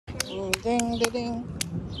Ding, ding, ding.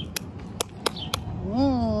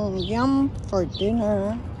 Yum for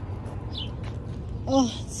dinner. Oh,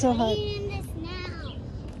 it's so hot. I'm eating this now.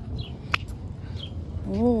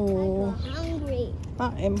 Oh, I'm hungry.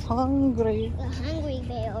 I am hungry. The hungry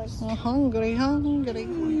bears. I'm hungry, hungry.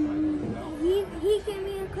 He gave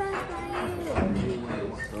me a crush by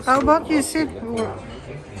you. How about you sit?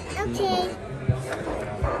 Okay.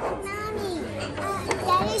 Mommy,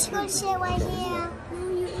 Daddy's going to sit right here. No,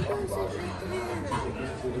 you can go sit right there.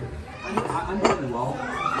 I'm doing well. I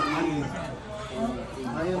mean,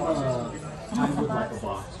 I would like a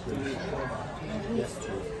box. Yes,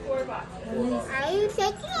 true. Are you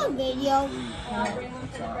taking a video?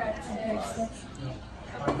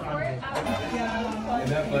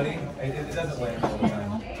 Isn't that funny? It doesn't land all the time.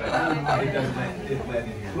 But it does land, it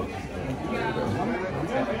landed here. You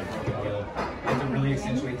have to really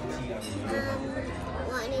accentuate the T on the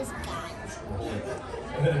One is gone.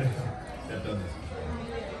 I've done this.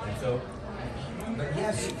 And so, but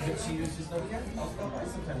yeah, she uses the, yeah, I'll buy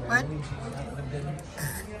sometime. What?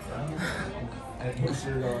 And put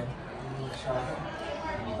shirt on.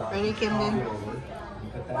 Ready, Camden?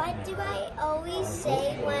 What do I always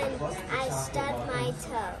say when I stub my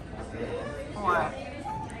toe? What?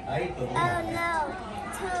 Oh no,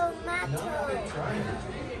 tomato.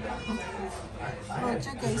 What's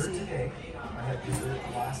your Casey? I had dessert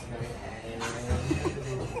last night.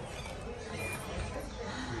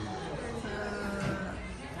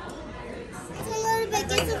 Just a little bit,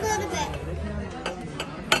 just a little bit.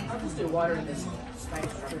 I'll just do water in this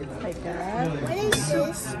Like that. What is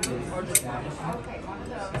this?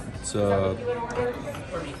 It's a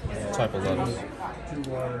type of lettuce.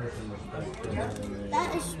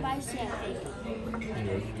 That is spicy, I think.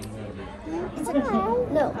 It's okay.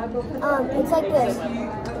 No. It's like this.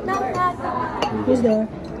 Knock, knock. Who's there?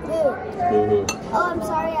 Dude. Oh, I'm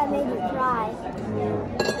sorry I made you cry.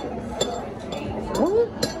 What?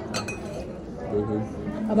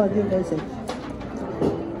 How about you, Casey?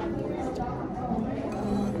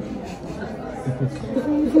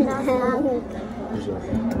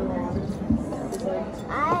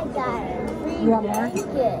 I got it. You want more?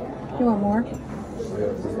 Good. You want more?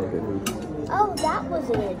 Oh, that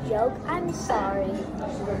wasn't a joke. I'm sorry.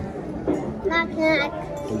 Knock, knock.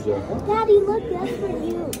 Daddy, look, that's for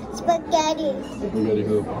you. Spaghetti. Spaghetti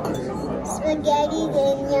who? Spaghetti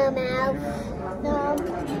in your mouth. No,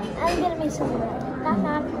 I'm gonna make some more. Knock,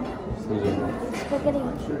 knock. Spaghetti.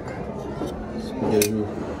 Spaghetti who?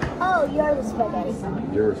 Oh, you're the spaghetti.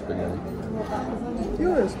 You're a spaghetti.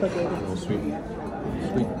 You're a spaghetti. Oh, sweet.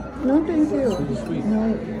 Sweet. No, thank you. Sweet is sweet.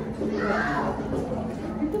 No.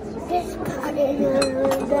 This part is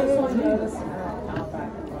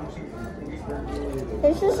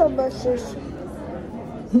This is delicious.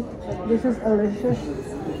 This is delicious.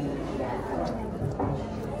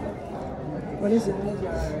 What is it?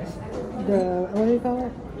 What do you call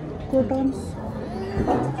it? Croutons?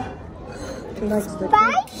 She likes the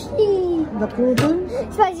Spicy! The croutons?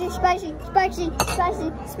 Spicy, spicy, spicy,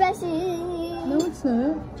 spicy, spicy. No, it's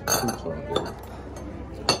not.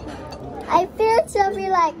 I feel something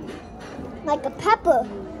like a pepper.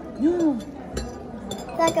 No.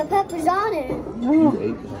 Like a pepper's on it. No.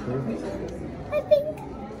 I think.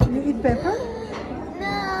 You eat pepper?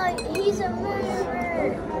 No, he's a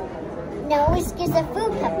murderer. No, it's just a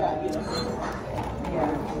food pepper.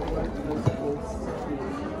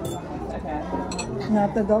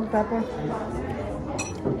 Not the dog pepper?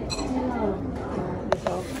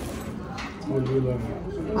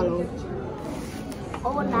 Hello.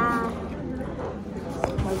 Hola.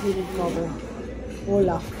 What did it cover?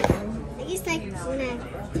 Hola. I just like when I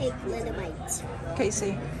take little bites.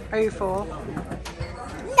 Casey, are you full?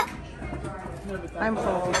 No. I'm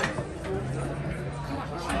full.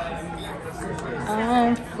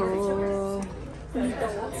 I'm full.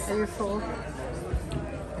 Are you full?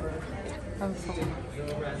 I'm full.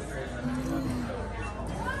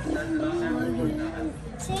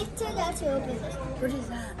 Take to that to open this. What is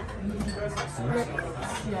that? Look.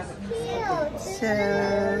 Cute. So,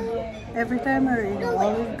 every time we're in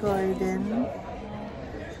Olive Garden,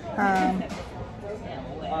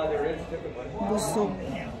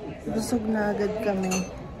 busog na agad kami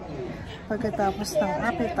pagkatapos ng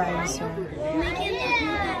appetizer.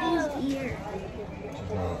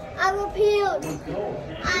 I will peel.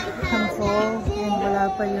 I Ang have full, and wala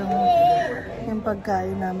pa yung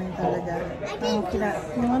pagkain namin talaga.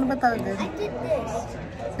 Yung ano ba tawag din? I did this.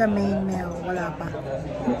 The main meal, wala pa.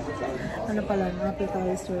 Ano pa lang,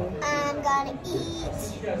 appetizer. I'm gonna eat.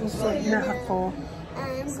 Busog na ako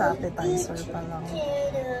I'm sa gonna appetizer eat pa lang.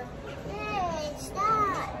 potato. Hey,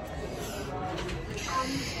 stop.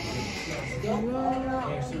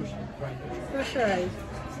 Pressurized.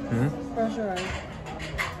 Hmm? Pressurized.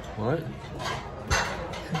 What?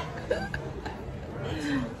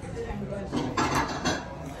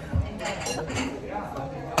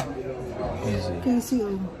 Easy.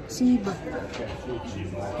 KCO. Siba.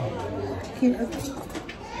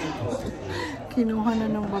 Kinuha na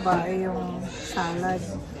ng babae yung salad.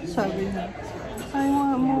 Sabi niya, I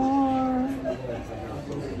want more.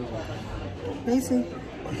 Basic.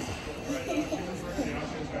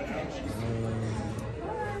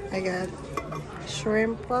 I got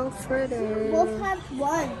shrimp alfredo. Both have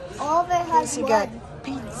one. Oliver has You one. got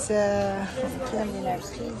pizza. Camden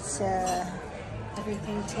has pizza.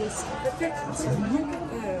 Everything tastes good.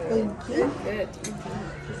 Thank you.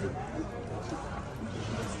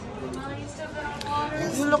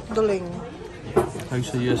 You look duling. How you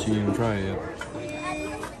say yes? You didn't try it yet.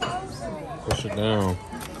 Push it down.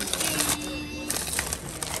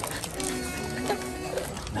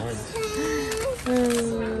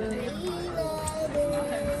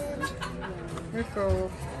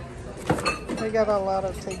 Cool. We got a lot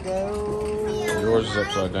of to go. Yours is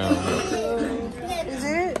upside down. Is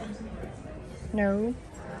it? No.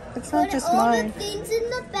 It's not Put just all mine. the things in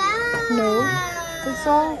the bag. No. It's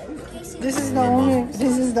all. This is the only.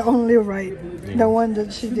 This is the only right. The one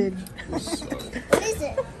that she did. What is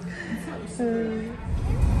it?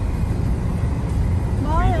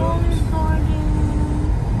 My Olive Garden.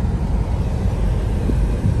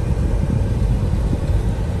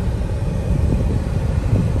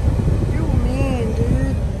 You mean,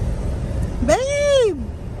 dude? Babe.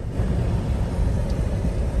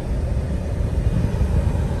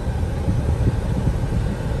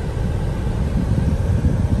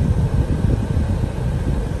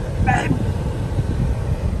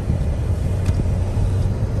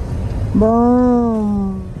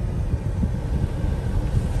 Boom.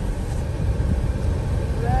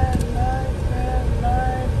 Red light, red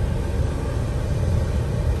light.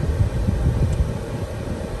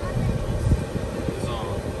 It's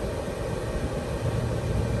on.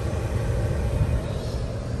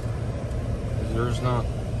 Is yours not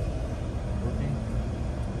working?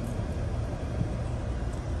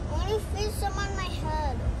 I want to feel some on my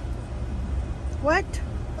head. What?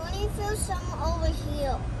 I want to feel some over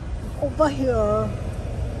here. Over here.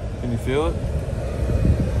 Can you feel it? Is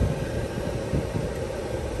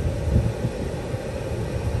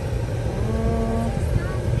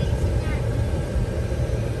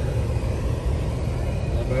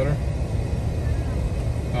that better?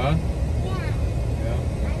 Huh? Yeah.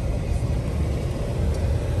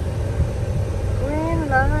 Green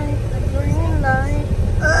light, green light.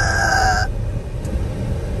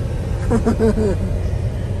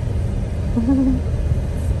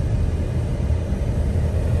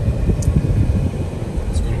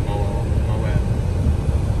 It's gonna mow out.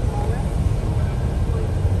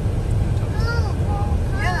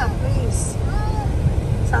 Yeah, please.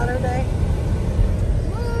 Saturday.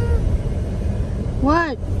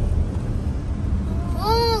 What?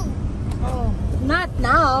 Oh, not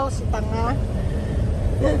now, si tanga.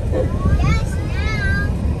 Yes,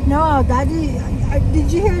 now. No, Daddy.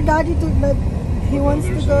 Did you hear Daddy that he wants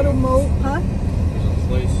to go to Mo? Huh? There's a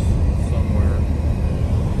place somewhere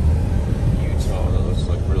in Utah that looks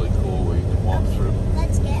like really cool where you can walk through.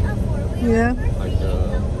 Let's get a four-wheeler. Yeah. Like, I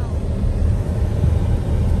don't know,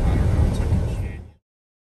 it's like a canyon.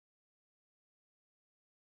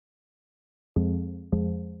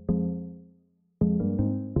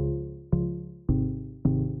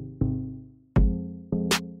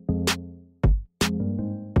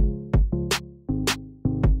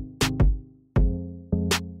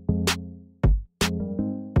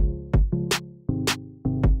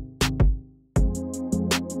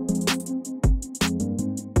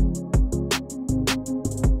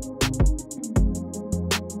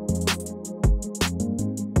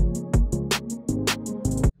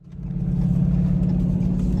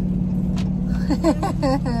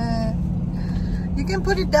 You can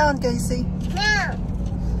put it down, Casey. Now.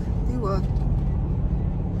 You will.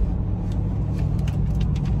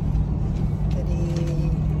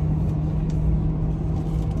 Ready.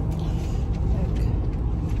 Okay.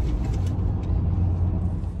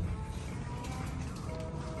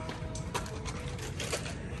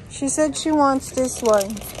 She said she wants this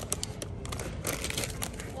one.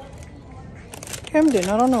 Camden,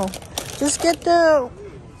 I don't know. Just get the... Are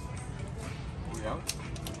we out?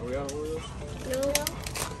 Are we out of Oreos? No.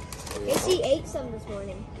 Casey ate some this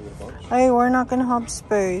morning. Hey, we're not gonna have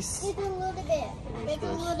space Take a little bit. Take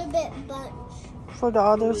a little bit bunch. for the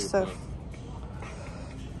other stuff.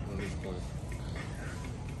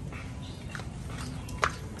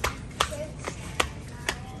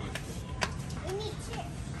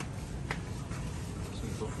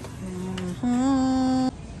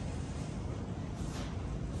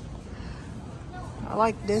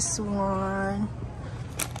 like this one.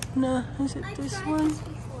 No, is it this one?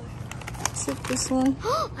 Is it this one?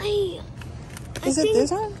 Is it this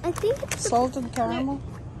one? I think it's Salted caramel?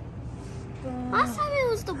 last time it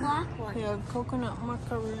was the black one. Yeah, coconut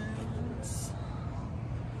macaroons.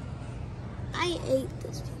 I ate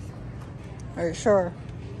this before. Are you sure?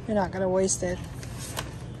 You're not gonna waste it.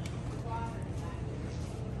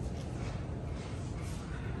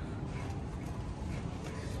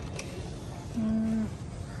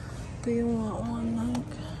 Do you want one,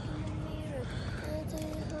 like?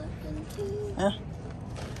 Yeah,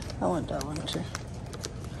 I want that one too.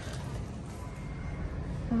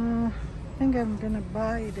 I think I'm gonna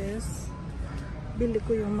buy this. Bili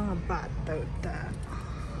ko yung mga butter.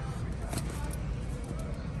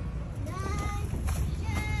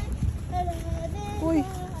 Boy,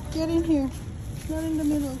 get in here. Not in the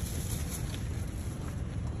middle.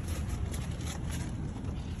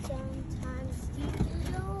 Sometimes you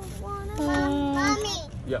don't wanna Mommy.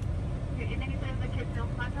 Yep. Is any of the kids' milk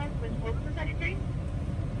contest with what was that drink?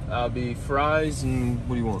 I'll be fries and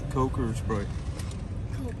what do you want? Coke or Sprite?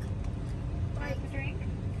 What the drink?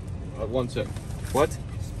 1 sec. What?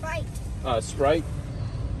 Sprite. Sprite?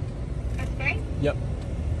 A Sprite? Yep.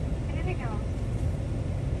 Anything else?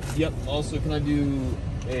 Yep. Also, can I do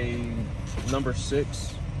a number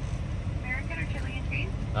 6? American or chili and cheese?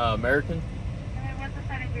 American? And then what's the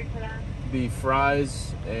side of drink for that? Be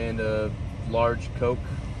fries and a large Coke.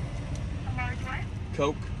 A large what?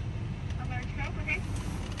 Coke. A large Coke, okay?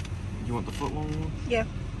 You want the foot long one? Yeah.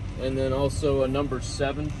 And then also a number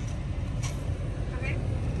 7. Okay.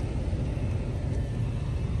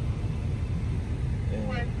 And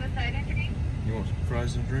What's the side of drink? you want some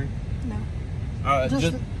fries and drink? No.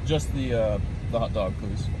 Just the hot dog,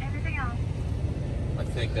 please. Everything else. I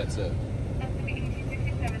think that's it. That's gonna be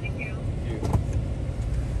 1867, thank you.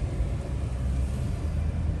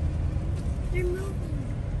 They're moving.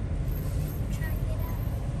 Try to get out.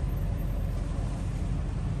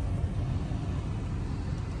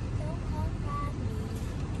 Don't come at me.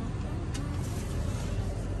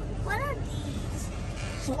 What are these?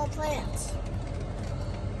 Full plants.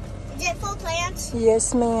 Is it full plants?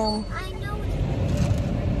 Yes, ma'am. I know it.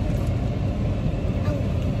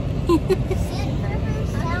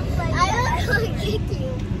 Sounds like I will kick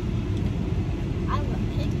you. I will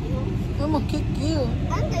kick you. I'm gonna kick you.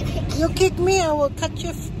 I'm gonna kick you. You kick me, I will cut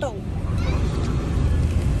your toe.